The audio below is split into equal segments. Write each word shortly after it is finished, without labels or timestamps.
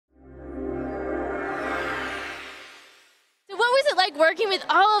like working with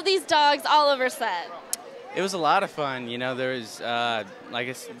all of these dogs all over set? It was a lot of fun. You know, there was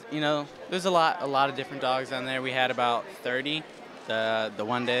there's a lot of different dogs on there. We had about 30 the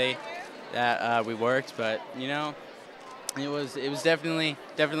one day that we worked, but you know, it was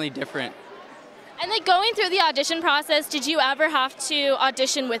definitely different. And like going through the audition process, did you ever have to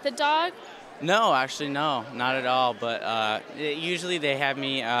audition with a dog? No, actually, no, not at all. But usually they have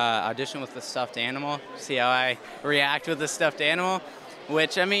me audition with the stuffed animal, see how I react with the stuffed animal.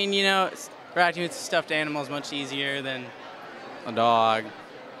 Which, I mean, you know, reacting with the stuffed animal is much easier than a dog.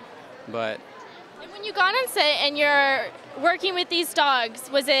 But And when you got on set and you're working with these dogs,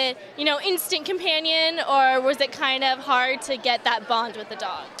 was it, you know, instant companion, or was it kind of hard to get that bond with the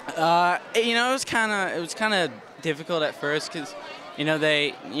dog? you know, it was kind of difficult at first because, you know,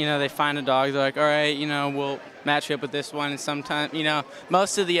 they find a dog, they're like, all right, you know, we'll match you up with this one, and sometimes, you know,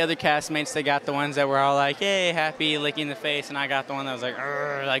 most of the other castmates, they got the ones that were all like, hey, happy, licking the face, and I got the one that was like,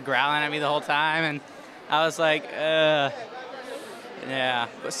 like growling at me the whole time, and I was like, yeah.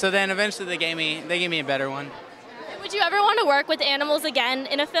 So then eventually they gave me a better one. Would you ever want to work with animals again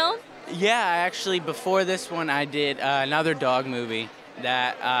in a film? Yeah, actually, before this one, I did another dog movie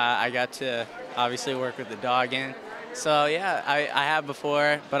that I got to obviously work with the dog in. So yeah, I have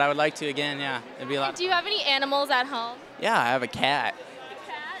before, but I would like to again. Yeah, it'd be a lot. Do you have any animals at home? Yeah, I have a cat.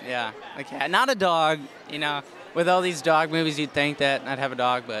 A cat? Yeah, a cat, not a dog. You know, with all these dog movies, you'd think that I'd have a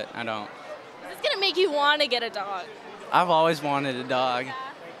dog, but I don't. Is this gonna make you want to get a dog? I've always wanted a dog.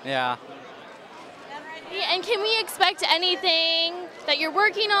 Yeah. And can we expect anything that you're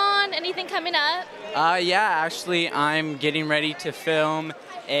working on? Anything coming up? Yeah, actually, I'm getting ready to film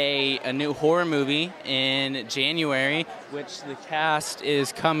a new horror movie in January, which the cast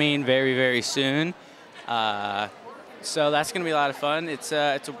is coming very, very soon. So that's going to be a lot of fun. It's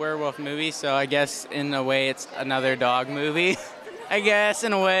a werewolf movie, so I guess in a way it's another dog movie. I guess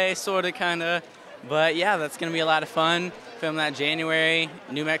in a way, sort of, kind of. But yeah, that's going to be a lot of fun. Film that January,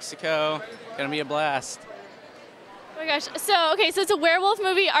 New Mexico. Going to be a blast. Oh my gosh. So, okay, so it's a werewolf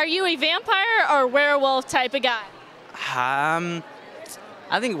movie. Are you a vampire or werewolf type of guy? I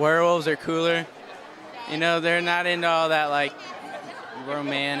think werewolves are cooler. You know, they're not into all that like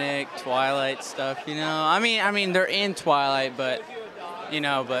romantic Twilight stuff, you know. I mean they're in Twilight, but you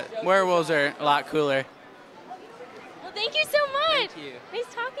know, but werewolves are a lot cooler. Well, thank you so much. Thank you. Nice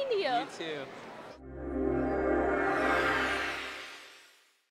talking to you. You too.